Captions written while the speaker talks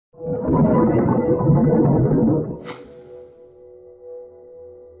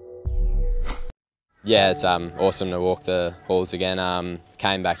Yeah, it's awesome to walk the halls again.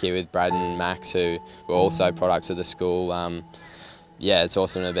 Came back here with Brad and Max, who were also products of the school. Yeah, it's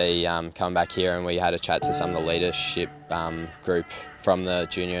awesome to be coming back here, and we had a chat to some of the leadership group from the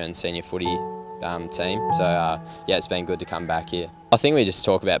junior and senior footy team. So yeah, it's been good to come back here. I think we just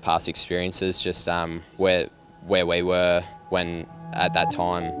talk about past experiences, just where we were when at that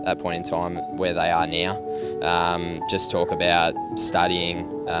point in time, where they are now. Just talk about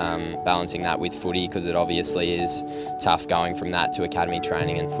studying, balancing that with footy, because it obviously is tough going from that to academy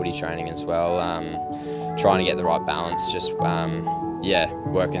training and footy training as well. Trying to get the right balance, just yeah,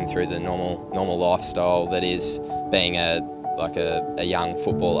 working through the normal lifestyle that is being a young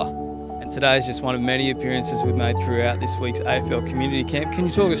footballer. And today is just one of many appearances we've made throughout this week's AFL Community Camp. Can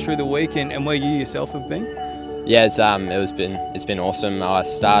you talk us through the weekend and where you yourself have been? Yeah, it's been awesome. I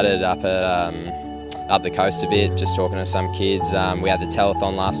started up the coast a bit, just talking to some kids. We had the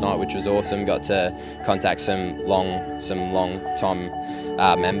telethon last night, which was awesome. Got to contact some long time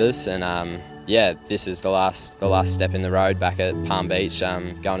members, and yeah, this is the last step in the road back at Palm Beach.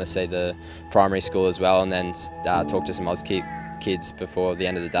 Going to see the primary school as well, and then talk to some Auskick kids before the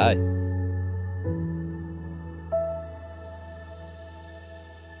end of the day.